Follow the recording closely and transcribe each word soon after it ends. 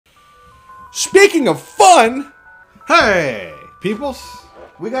Speaking of fun, Hey, peoples.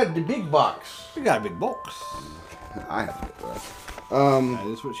 we got the big box. We got a big box. I have to get that. That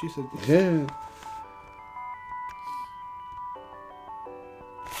is what she said. Yeah.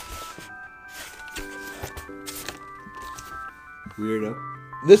 Weirdo.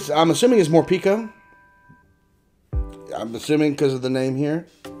 This, I'm assuming, is Morpeko. I'm assuming because of the name here.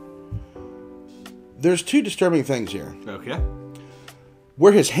 There's two disturbing things here. Okay.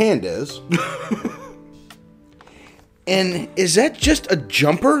 Where his hand is. And is that just a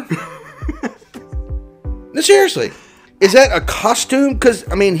jumper? No, seriously. Is that a costume? Because,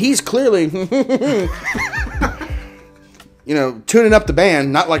 I mean, he's clearly, you know, tuning up the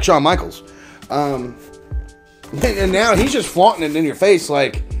band, not like Shawn Michaels. And now he's just flaunting it in your face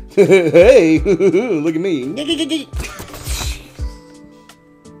like, hey, look at me.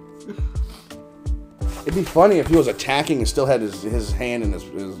 It'd be funny if he was attacking and still had his hand in his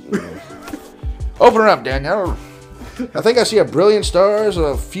you know. Open her up, Danielle. I think I see a Brilliant Stars,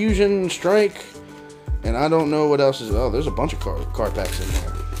 a Fusion Strike, and I don't know what else is. Oh, there's a bunch of card packs in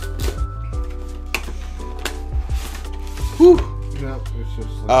there. Whew. No, it's just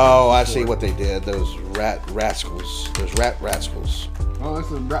like Oh, I see what they did. Those rat rascals. Those rat rascals. Oh,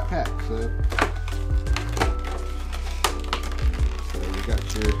 that's a rat pack. So you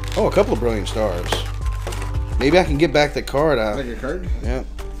got your. Oh, a couple of Brilliant Stars. Maybe I can get back the card out. Like your card? Yeah.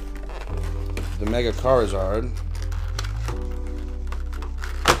 The Mega Charizard.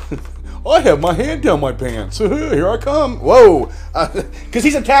 I have my hand down my pants. Here I come. Whoa. Because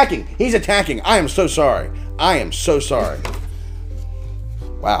he's attacking. He's attacking. I am so sorry. I am so sorry.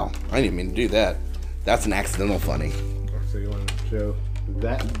 Wow. I didn't even mean to do that. That's an accidental funny. So you want to show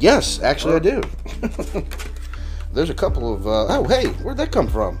that? Yes, actually I do. There's a couple of... oh, hey. Where'd that come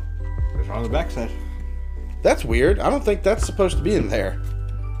from? It's on the back side. That's weird. I don't think that's supposed to be in there.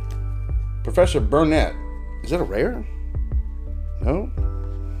 Professor Burnett. Is that a rare? No?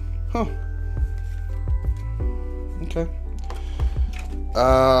 Huh. Okay.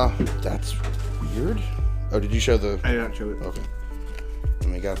 That's weird. Oh, did you show the... I did not show it. Okay.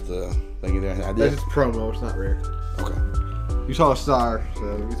 And we got the thingy there. I That's did? just promo. It's not rare. Okay. You saw a star,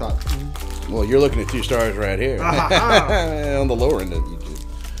 so you thought. Well, you're looking at 2 stars right here. On the lower end of YouTube.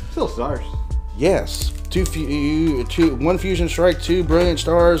 Still stars. Yes. One Fusion Strike, 2 Brilliant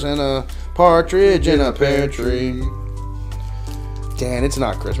Stars, and a partridge in a pear tree. Dan, it's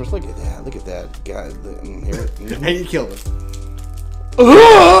not Christmas. Look at that. Look at that guy. Here. And you killed him.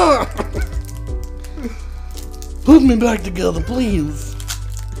 Put me back together, please.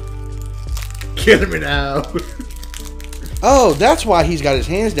 Kill me now. Oh, that's why he's got his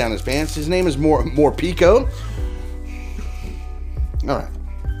hands down his pants. His name is Morpeko. All right.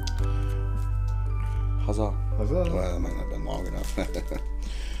 Huzzah. Huzzah. Well, that might not have been long enough.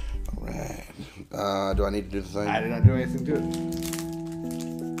 All right. Do I need to do the thing? I did not do anything to it.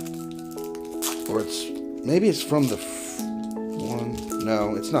 Or it's... Maybe it's from the... one...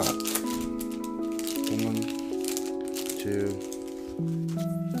 No, it's not. 1, 2...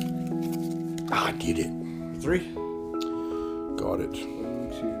 Ah, I did it. 3. Got it. 1,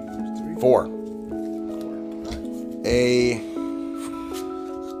 2, 3. 4. 4.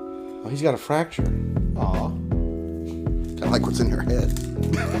 Oh, he's got a fracture. Aw. Kind of like what's in your head.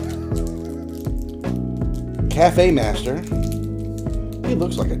 Cafe Master. He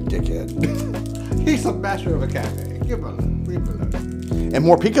looks like a dickhead. He's a master of a cafe. Give him alone. And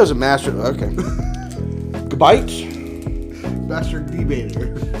Morpeko's a master. Okay. Gabite. Master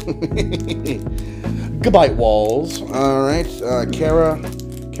debater. Gabite Walls. All right.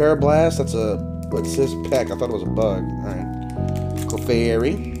 Cara Blast. That's a... What says peck? I thought it was a bug. All right.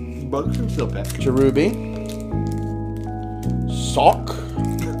 Clefairy. Bugs can still pet. Cherubi. Sock.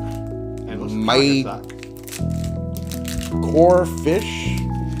 And Made. Core Fish.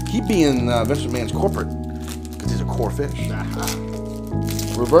 He'd be in Vince McMahon's corporate because he's a core fish.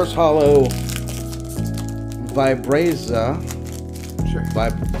 Reverse Hollow Vibraza. Sure.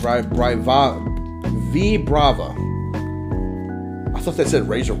 Vibrava. I thought that said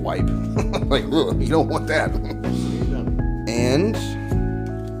razor wipe. Like, ugh, you don't want that. And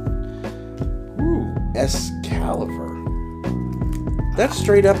Excalibur. That's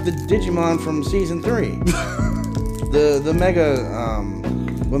straight up the Digimon from season 3. the Mega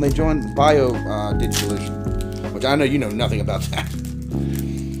when they joined Bio Digivolution, which I know you know nothing about that,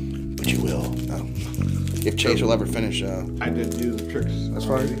 but you will. If Chase will ever finish. I did do the tricks. That's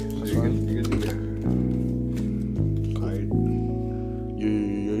fine. So That's you're fine. good to go.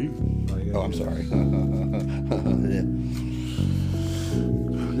 Yeah. Oh, I'm sorry.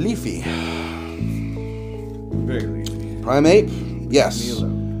 Leafy. Very leafy. Primate. Yes. Milo.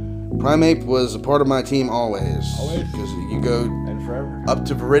 Primeape was a part of my team always. Always? Because you go And forever? up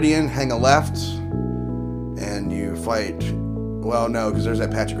to Viridian, hang a left, and you fight. Well, no, because there's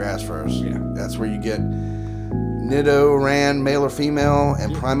that patch of grass first. Yeah. That's where you get Nidoran, male or female,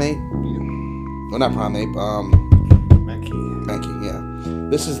 and Primeape. Well, not Primeape. Mankey, yeah.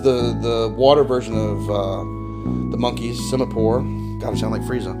 This is the water version of the monkeys, Simipour. God, I sound like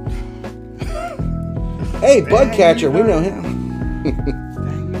Frieza. Hey, Bugcatcher, we know him.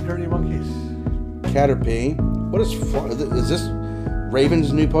 Dang, you dirty monkeys. Caterpie. What is this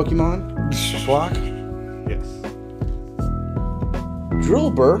Raven's new Pokemon? Flock? Yes.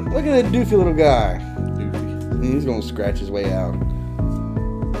 Drillbur. Look at that doofy little guy. Doofy. He's gonna scratch his way out.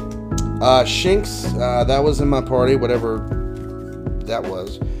 Shinx, that was in my party, whatever that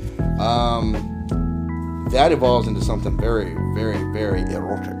was. That evolves into something very, very, very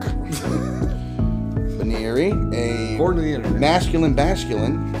erotic. Baneri, According to the internet. masculine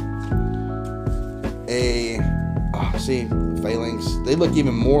basculin, see, Phalanx, they look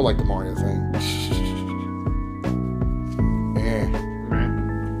even more like the Mario thing.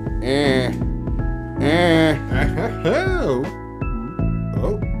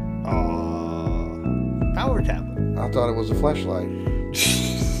 Power tablet. I thought it was a flashlight.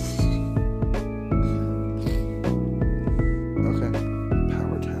 Okay.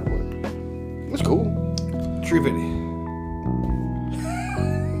 Power tablet. That's cool. Trivity.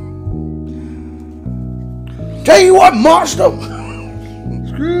 Tell you what, monster!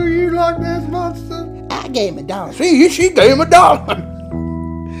 Screw you, Loch Ness Monster. I gave him $1. See, she gave him $1.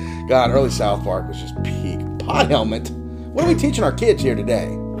 God, early South Park was just peak. Pot helmet. What are we teaching our kids here today?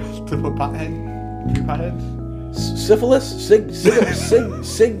 To put pothead? 3 potheads? Syphilis?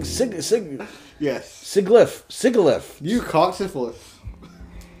 Yes. Siglif. You caught syphilis.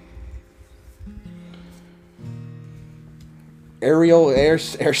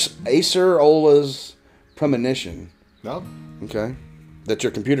 Acer Ola's premonition. No. Okay. That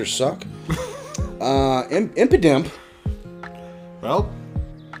your computers suck. Impidimp. Well.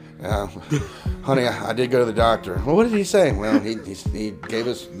 Honey, I did go to the doctor. Well, what did he say? Well, he gave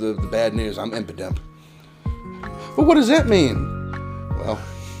us the bad news. I'm impidimp. But what does that mean? Well,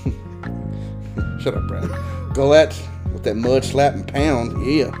 shut up, Brad. Galette with that mud slap and pound.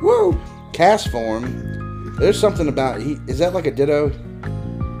 Yeah. Woo! Cast form. There's something about is that like a Ditto?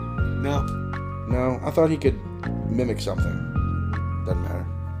 No. No, I thought he could mimic something. Doesn't matter.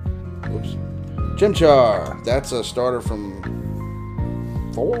 Oops. Chimchar. That's a starter from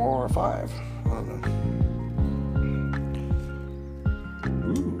 4 or 5. I don't know.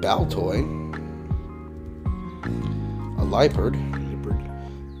 Ooh, Baltoy. A Liepard.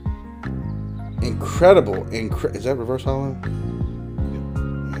 Incredible. Is that reverse hollow?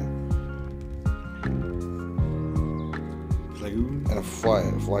 And a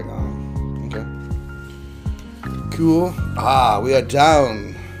Flygon. Okay. Cool. We are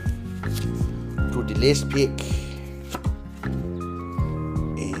down to the last pick.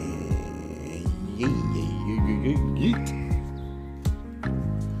 Yeet.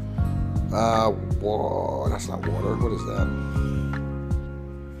 Whoa, that's not water. What is that?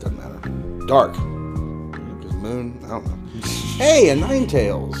 Doesn't matter. Dark. Because moon? I don't know. Hey, a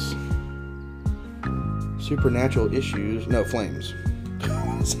Ninetales. Supernatural issues. No, flames.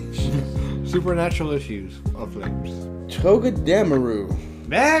 Supernatural issues of flames. Togedemaru.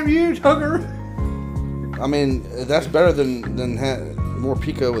 Damn you, Tugger! I mean, that's better than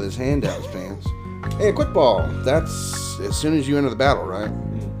Morpeko with his hand down his pants. Hey, a quick ball. That's as soon as you enter the battle, right?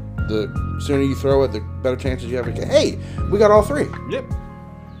 The sooner you throw it, the better chances you have to get. Hey, we got all 3. Yep.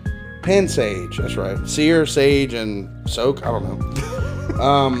 Pansage, that's right. Seer, Sage, and Soak. I don't know.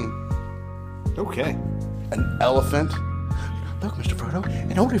 Okay. An elephant. Look, Mr. Frodo,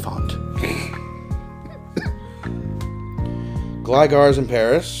 an Oliphant. Glygars in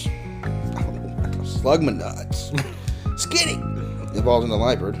Paris. I don't know. Slugmanods. Skinny. Evolves into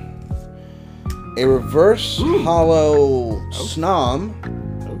Liepard. A reverse hollow Snom.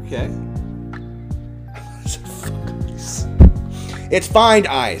 Okay. It's Find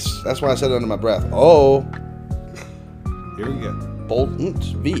Ice. That's why I said it under my breath. Oh. Here we go. Boltant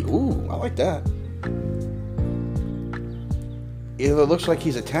V. Ooh, I like that. Either it looks like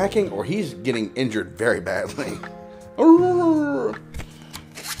he's attacking or he's getting injured very badly.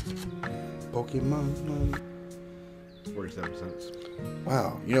 Pokemon. 47 cents.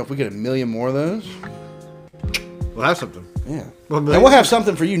 Wow. You know, if we get 1 million more of those. We'll have something. Yeah. Well, and we'll have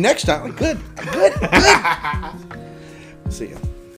something for you next time. Good. See ya.